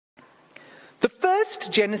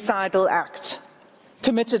first genocidal act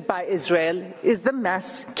committed by Israel is the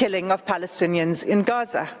mass killing of Palestinians in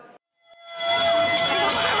Gaza.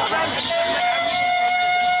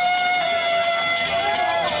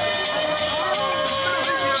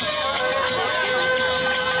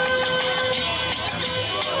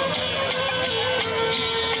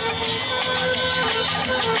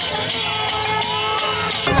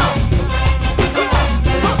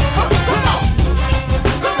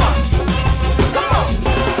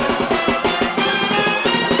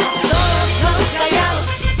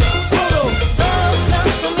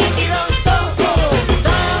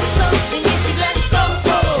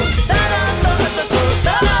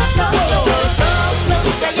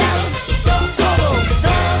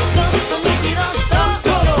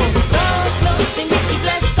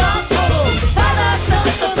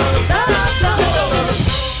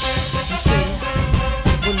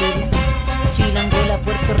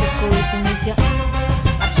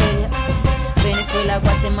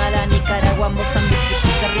 Guatemala, Nicaragua, Mozambique,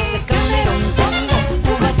 Costa Rica, Camerún, Congo,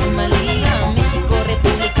 Cuba, Somalia, México,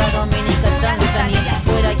 República Dominicana, Tanzania,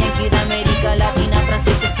 fuera Yankee de América Latina,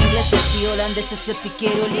 franceses, ingleses y holandeses, yo te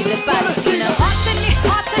quiero libre Palestina.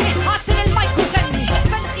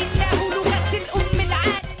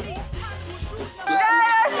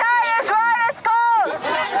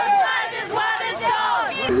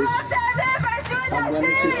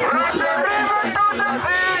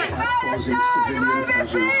 Civilian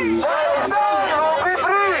casualties.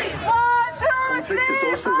 Conflict is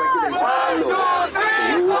also regulated by law. The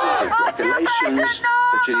rules and regulations,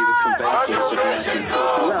 the Geneva Conventions of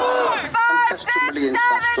 1949, and customarily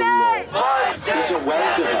international law. These are well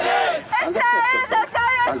developed and applicable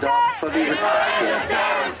and are fully respected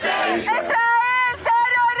by Israel.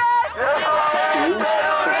 The rules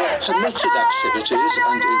cover permitted activities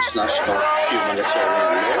and international humanitarian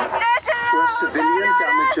law, where civilian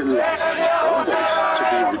damage and loss, always to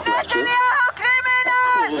be regretted, are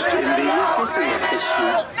caused in the legitimate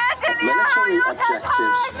pursuit of military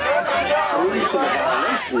objectives through to the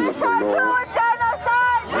violation of the law,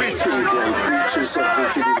 being grave breaches of the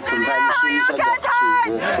Geneva Conventions and up to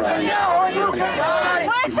war crimes.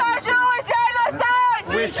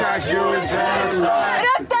 We charge you with genocide!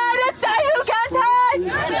 Stop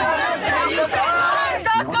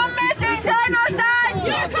committing genocide!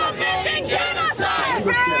 You're committing genocide!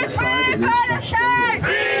 Free Palestine!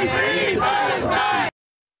 Free Palestine!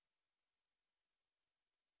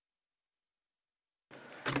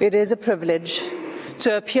 It is a privilege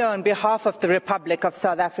to appear on behalf of the Republic of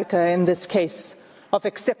South Africa in this case of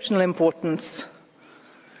exceptional importance.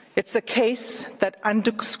 It's a case that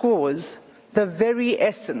underscores the very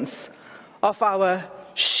essence of our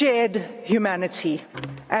shared humanity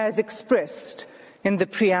as expressed in the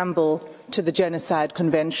preamble to the Genocide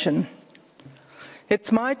Convention.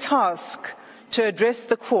 It's my task to address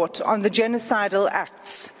the Court on the genocidal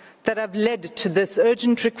acts that have led to this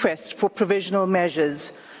urgent request for provisional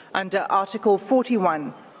measures under Article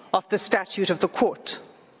 41 of the Statute of the Court.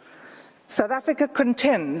 South Africa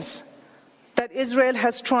contends that Israel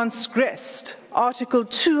has transgressed Article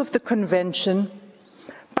 2 of the Convention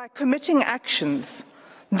by committing actions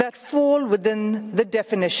that fall within the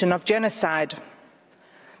definition of genocide.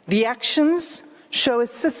 The actions show a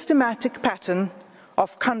systematic pattern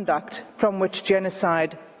of conduct from which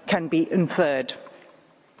genocide can be inferred.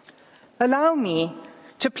 Allow me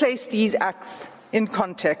to place these acts in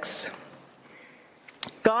context.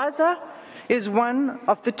 Gaza is one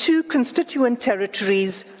of the two constituent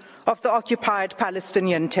territories of the occupied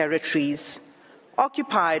Palestinian territories,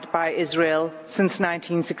 occupied by Israel since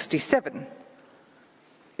 1967.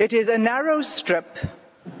 It is a narrow strip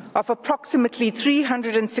of approximately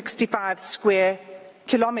 365 square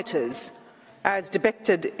kilometers, as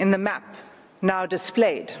depicted in the map now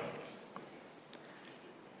displayed.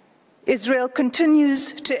 Israel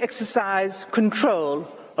continues to exercise control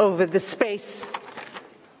over the space,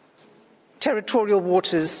 territorial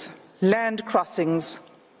waters, land crossings,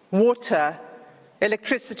 water,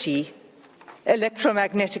 electricity,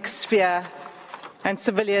 electromagnetic sphere, and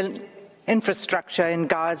civilian infrastructure in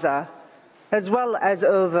Gaza, as well as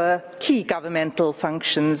over key governmental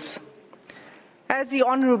functions. As the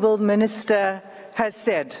Honourable Minister has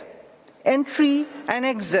said, entry and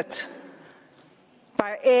exit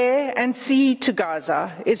by air and sea to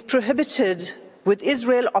Gaza is prohibited, with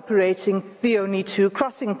Israel operating the only two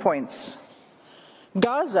crossing points.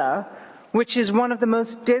 Gaza, which is one of the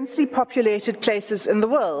most densely populated places in the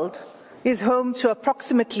world, is home to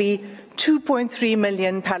approximately 2.3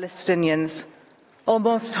 million Palestinians,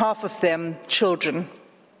 almost half of them children.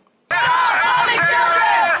 Stop bombing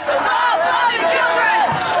children! Stop bombing children!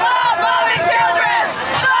 Stop bombing children!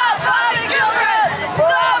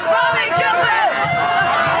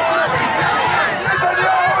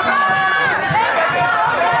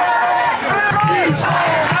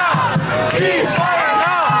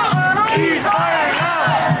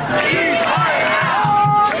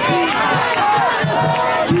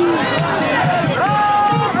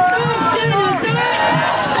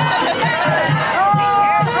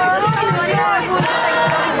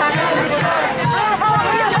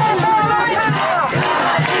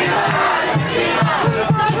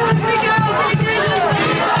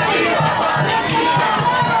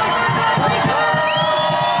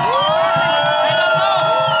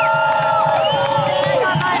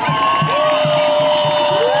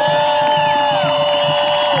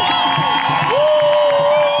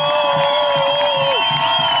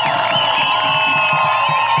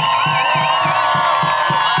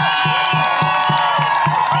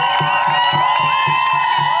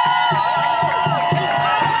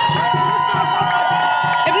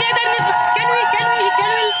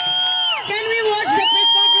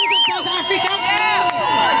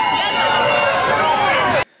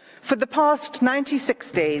 past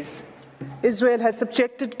 96 days, Israel has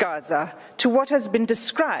subjected Gaza to what has been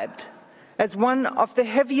described as one of the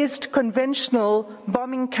heaviest conventional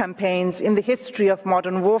bombing campaigns in the history of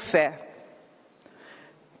modern warfare.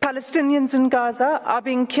 Palestinians in Gaza are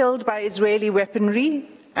being killed by Israeli weaponry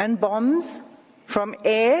and bombs from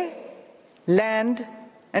air, land,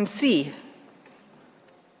 and sea.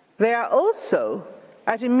 They are also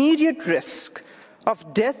at immediate risk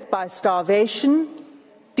of death by starvation,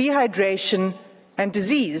 dehydration, and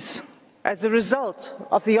disease as a result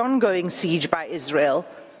of the ongoing siege by Israel,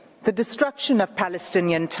 the destruction of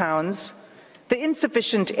Palestinian towns, the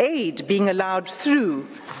insufficient aid being allowed through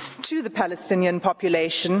to the Palestinian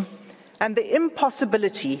population, and the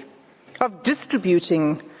impossibility of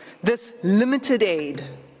distributing this limited aid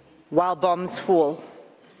while bombs fall.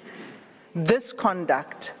 This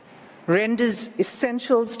conduct renders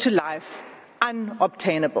essentials to life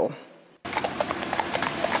unobtainable.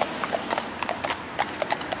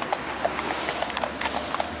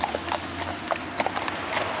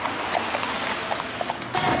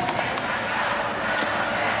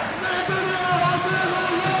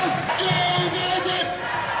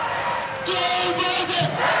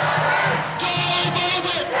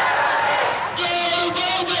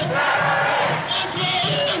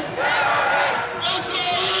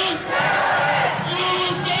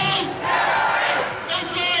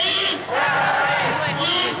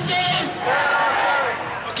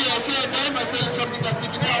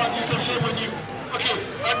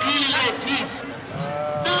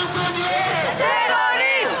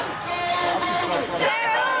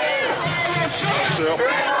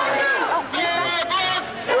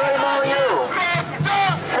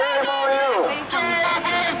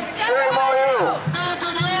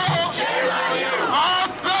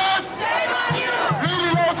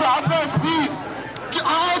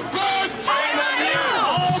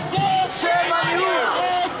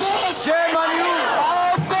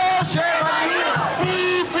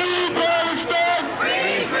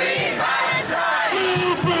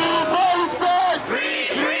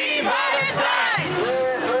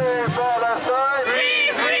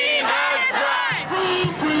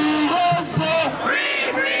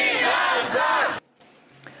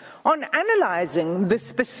 On analyzing the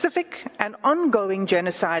specific and ongoing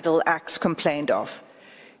genocidal acts complained of,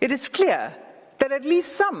 it is clear that at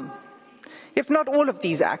least some, if not all of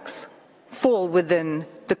these acts, fall within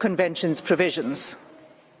the Convention's provisions.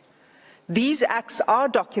 These acts are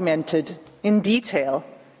documented in detail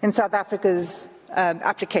in South Africa's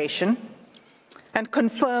application and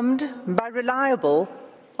confirmed by reliable,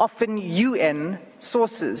 often UN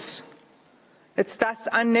sources. It's thus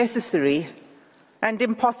unnecessary and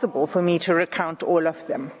impossible for me to recount all of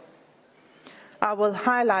them. I will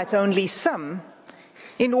highlight only some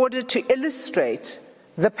in order to illustrate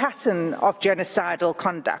the pattern of genocidal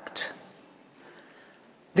conduct.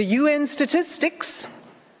 The UN statistics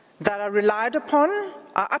that are relied upon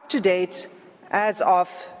are up to date as of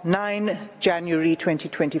 9 January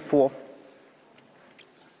 2024.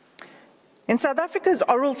 In South Africa's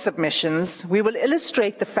oral submissions, we will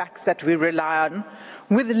illustrate the facts that we rely on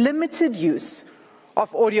with limited use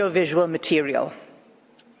of audiovisual material.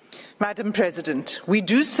 Madam President, we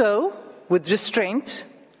do so with restraint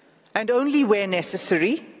and only where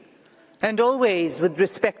necessary, and always with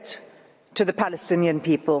respect to the Palestinian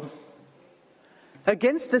people.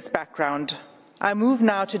 Against this background, I move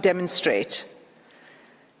now to demonstrate,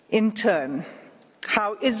 in turn,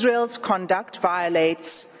 how Israel's conduct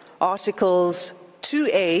violates Articles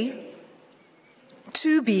 2A,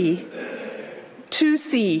 2B,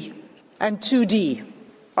 2C, and 2D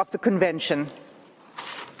of the Convention.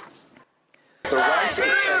 The right to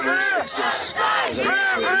challenge exists as a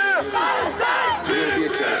will be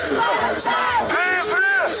addressed to opponents and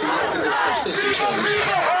countries. So you can discuss this in terms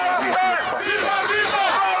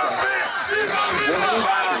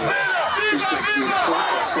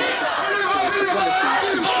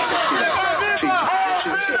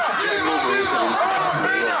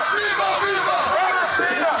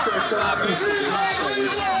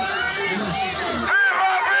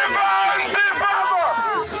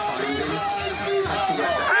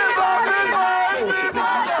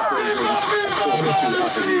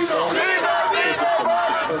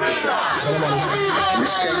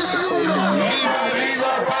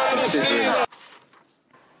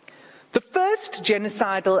The first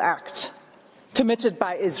genocidal act committed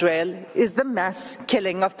by Israel is the mass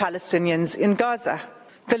killing of Palestinians in Gaza.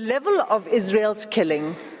 The level of Israel's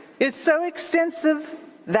killing is so extensive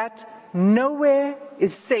that nowhere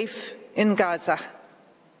is safe in Gaza.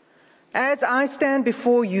 As I stand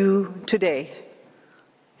before you today,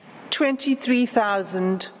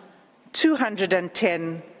 23,000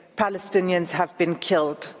 210 Palestinians have been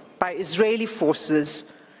killed by Israeli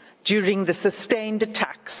forces during the sustained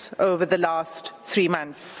attacks over the last 3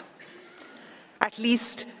 months, at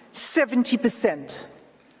least 70%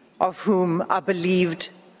 of whom are believed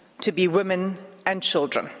to be women and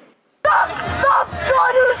children. The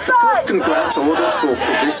court can grant orders for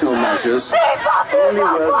provisional measures only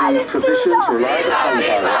where the provisions relied upon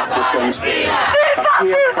by the applicant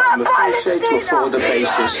appear prima facie to afford a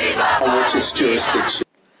basis on which its jurisdiction.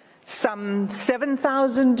 Some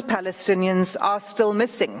 7,000 Palestinians are still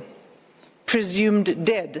missing, presumed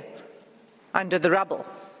dead under the rubble.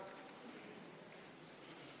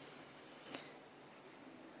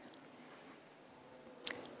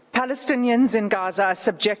 Palestinians in Gaza are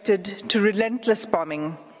subjected to relentless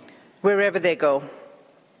bombing wherever they go.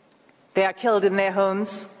 They are killed in their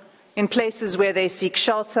homes, in places where they seek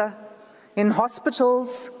shelter, in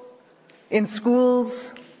hospitals, in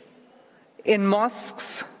schools, in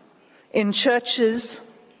mosques, in churches,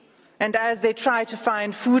 and as they try to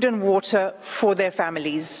find food and water for their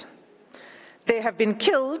families. They have been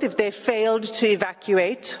killed if they failed to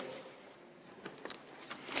evacuate.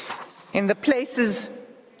 In the places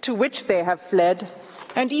to which they have fled,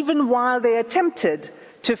 and even while they attempted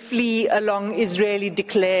to flee along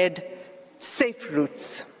Israeli-declared safe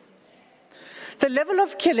routes. The level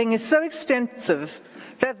of killing is so extensive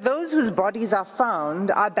that those whose bodies are found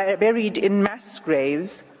are buried in mass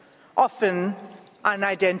graves, often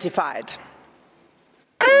unidentified.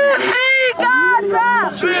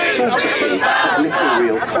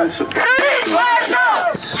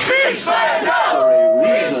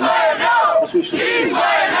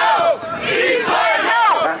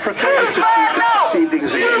 Africa instituted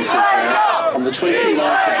proceedings against Israel on the 29th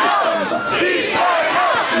of December.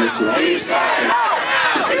 And this long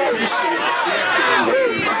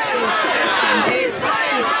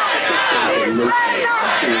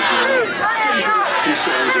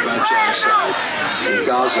concerns about genocide in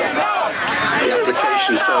Gaza. The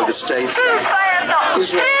application further states that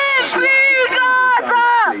Israel is not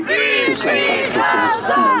to South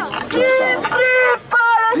Africa's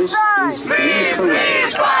This is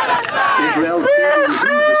incorrect. Israel did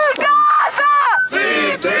indeed respond.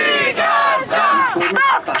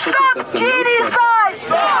 South Africa that the note has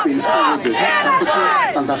been forwarded to capital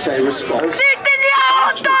and that a response in the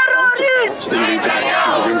Department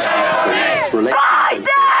of International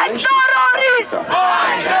Relations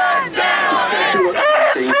to settle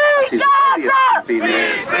anything at his earliest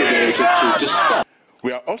convenience in order to discuss.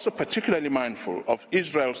 We are also particularly mindful of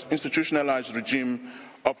Israel's institutionalized regime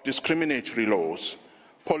of discriminatory laws,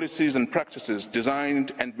 policies and practices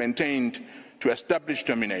designed and maintained to establish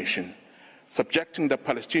domination, subjecting the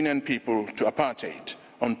Palestinian people to apartheid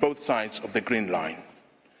on both sides of the Green Line.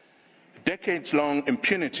 Decades-long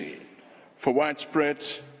impunity for widespread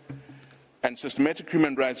and systematic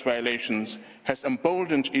human rights violations has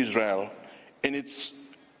emboldened Israel in its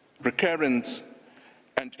recurrence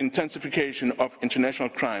and intensification of international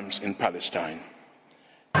crimes in Palestine.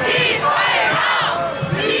 Ceasefire now!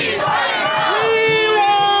 Ceasefire!